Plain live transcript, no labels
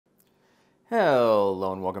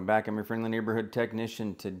Hello and welcome back. I'm your friendly neighborhood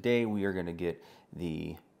technician. Today we are going to get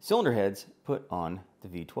the cylinder heads put on the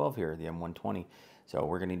V12 here, the M120. So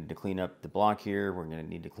we're going to need to clean up the block here. We're going to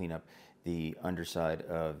need to clean up the underside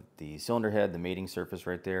of the cylinder head, the mating surface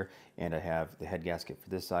right there. And I have the head gasket for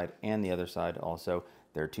this side and the other side also.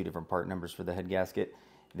 There are two different part numbers for the head gasket.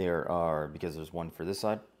 There are, because there's one for this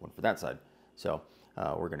side, one for that side. So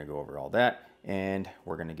we're going to go over all that and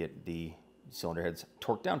we're going to get the cylinder heads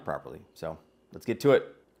torqued down properly. So let's get to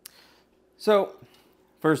it. So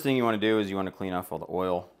first thing you want to do is you want to clean off all the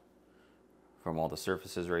oil from all the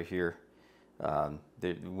surfaces right here.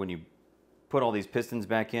 When you put all these pistons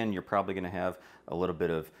back in, you're probably going to have a little bit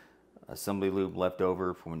of assembly lube left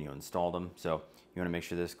over from when you installed them. So you want to make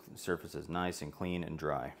sure this surface is nice and clean and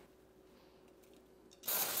dry.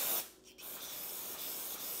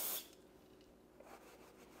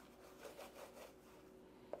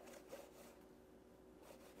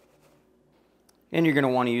 And you're going to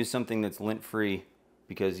want to use something that's lint-free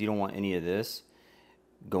because you don't want any of this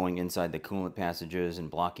going inside the coolant passages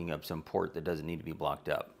and blocking up some port that doesn't need to be blocked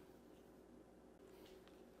up.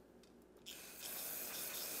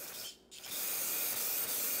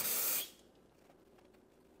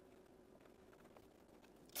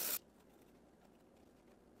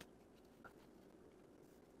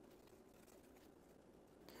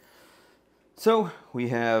 So we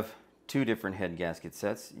have two different head gasket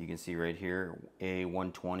sets. You can see right here,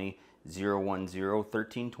 A120 010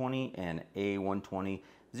 1320 and A120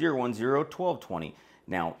 010 1220.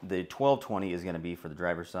 Now the 1220 is going to be for the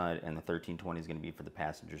driver's side and the 1320 is going to be for the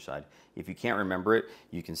passenger side. If you can't remember it,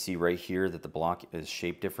 you can see right here that the block is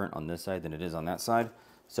shaped different on this side than it is on that side.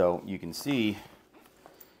 So you can see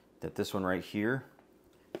that this one right here,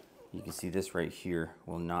 you can see this right here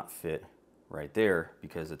will not fit right there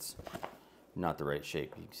because it's not the right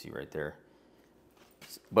shape. You can see right there.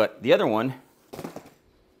 But the other one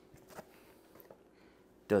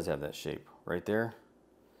does have that shape right there,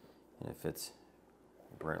 and it fits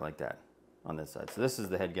right like that on this side. So this is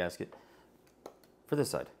the head gasket for this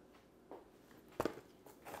side.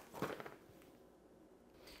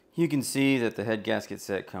 You can see that the head gasket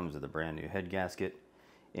set comes with a brand new head gasket,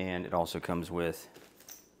 and it also comes with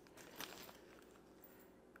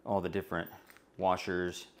all the different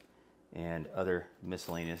washers and other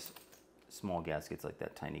miscellaneous small gaskets like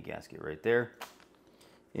that tiny gasket right there.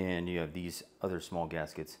 And you have these other small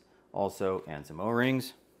gaskets also and some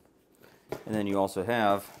O-rings. And then you also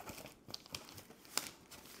have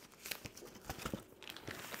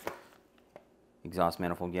exhaust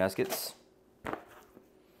manifold gaskets.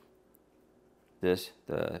 This,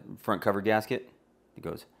 the front cover gasket, it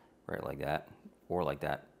goes right like that or like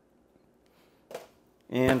that.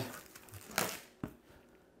 And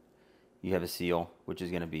you have a seal, which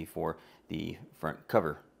is going to be for the front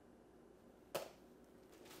cover.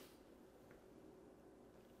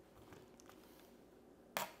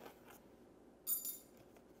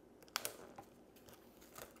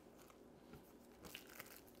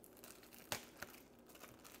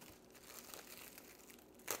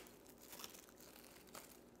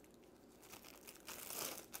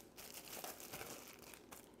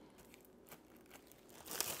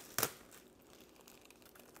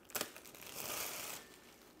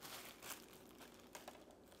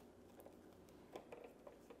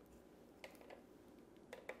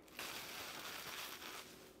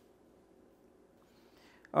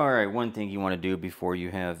 All right, one thing you want to do before you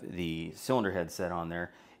have the cylinder head set on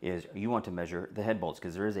there is you want to measure the head bolts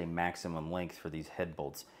because there is a maximum length for these head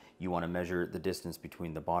bolts. You want to measure the distance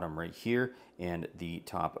between the bottom right here and the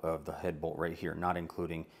top of the head bolt right here, not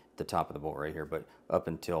including the top of the bolt right here, but up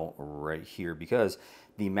until right here, because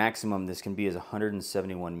the maximum this can be is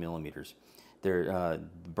 171 millimeters. They're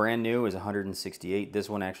brand new is 168. This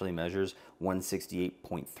one actually measures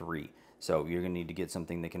 168.3. So you're going to need to get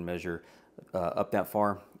something that can measure up that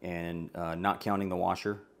far and not counting the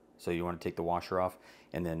washer. So you want to take the washer off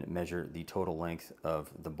and then measure the total length of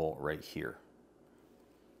the bolt right here.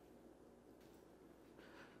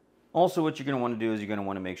 Also, what you're going to want to do is you're going to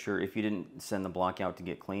want to make sure, if you didn't send the block out to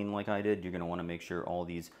get clean like I did, you're going to want to make sure all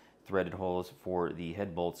these threaded holes for the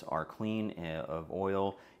head bolts are clean of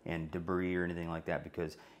oil and debris or anything like that,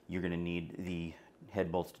 because you're going to need the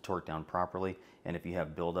head bolts to torque down properly. And if you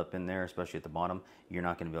have buildup in there, especially at the bottom, you're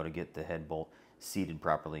not going to be able to get the head bolt seated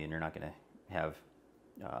properly, and you're not going to have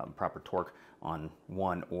proper torque on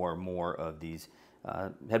one or more of these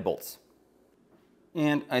head bolts.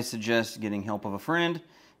 And I suggest getting help of a friend.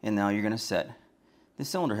 And now you're going to set the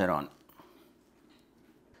cylinder head on.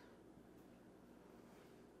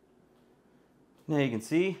 Now you can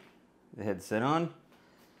see the head's set on.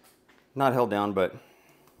 Not held down, but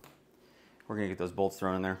we're going to get those bolts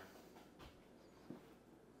thrown in there.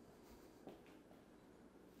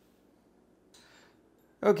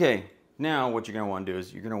 Okay, now what you're going to want to do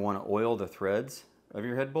is you're going to want to oil the threads of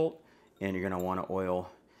your head bolt, and you're going to want to oil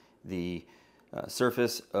the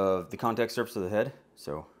surface of the contact surface of the head,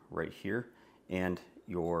 so right here, and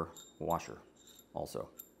your washer also.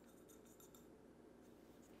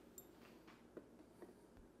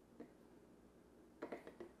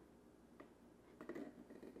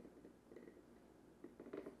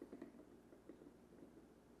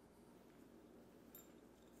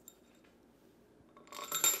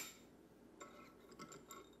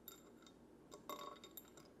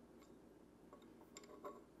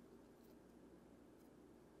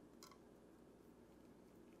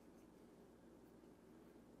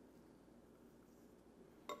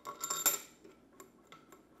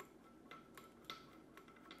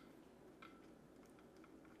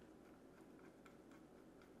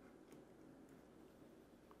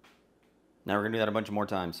 Now we're going to do that a bunch more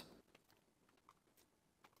times.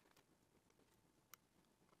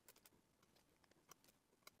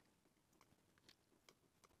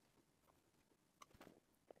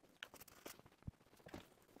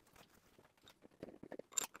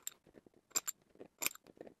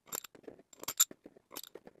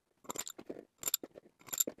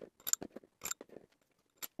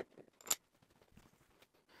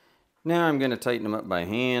 Now I'm going to tighten them up by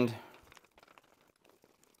hand.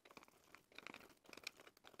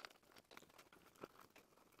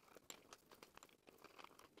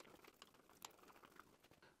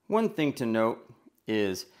 One thing to note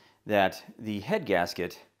is that the head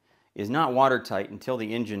gasket is not watertight until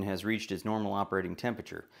the engine has reached its normal operating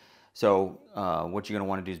temperature. So what you're going to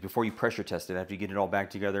want to do is before you pressure test it, after you get it all back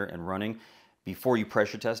together and running, before you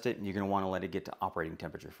pressure test it, you're going to want to let it get to operating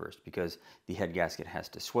temperature first, because the head gasket has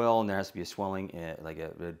to swell, and there has to be a swelling, like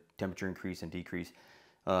a temperature increase and decrease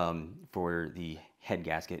for the head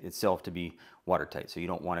gasket itself to be watertight. So you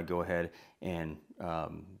don't want to go ahead and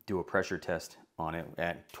do a pressure test on it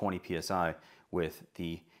at 20 psi with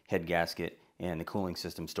the head gasket and the cooling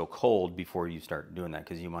system still cold before you start doing that,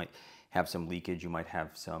 because you might have some leakage, you might have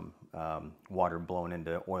some water blown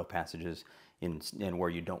into oil passages in where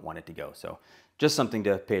you don't want it to go. So just something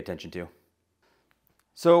to pay attention to.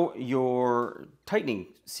 So your tightening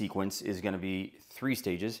sequence is going to be 3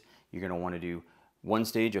 stages. You're going to want to do one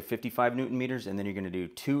stage of 55 Newton meters, and then you're going to do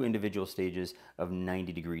 2 individual stages of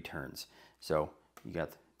 90-degree turns. So you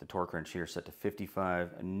got the torque wrench here set to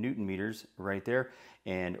 55 Newton meters right there,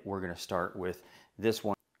 and we're going to start with this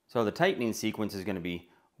one. So the tightening sequence is going to be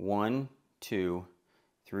 1, 2,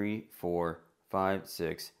 3, 4, 5,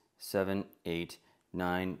 6, 7, 8,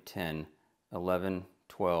 9, 10, 11,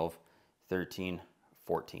 12, 13,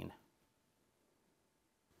 14.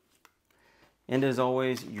 And as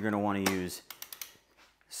always, you're going to want to use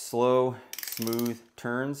slow, smooth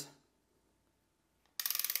turns.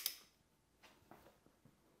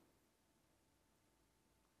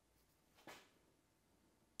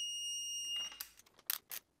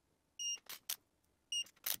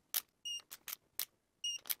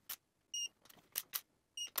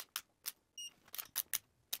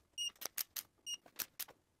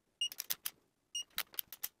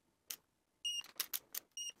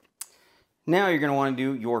 Now you're going to want to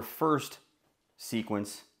do your first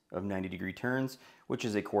sequence of 90-degree turns, which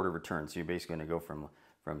is a quarter of a turn. So you're basically going to go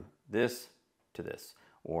from this to this,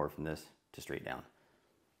 or from this to straight down.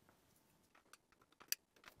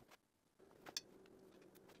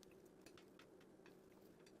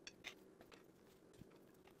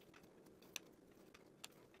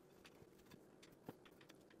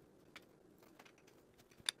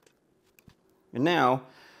 And now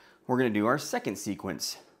we're going to do our second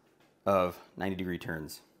sequence of 90-degree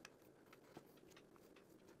turns.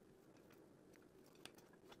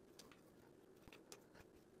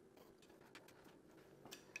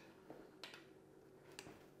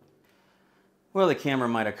 Well, the camera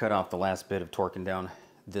might have cut off the last bit of torquing down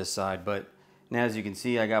this side, but now as you can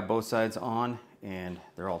see, I got both sides on and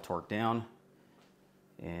they're all torqued down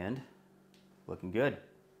and looking good.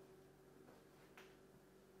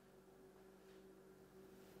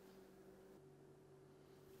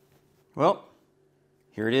 Well,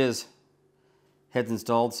 here it is. Head's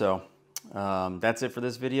installed, so that's it for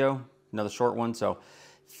this video. Another short one, so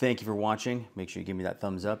thank you for watching. Make sure you give me that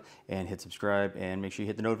thumbs up and hit subscribe, and make sure you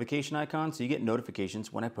hit the notification icon so you get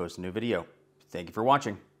notifications when I post a new video. Thank you for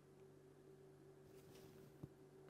watching.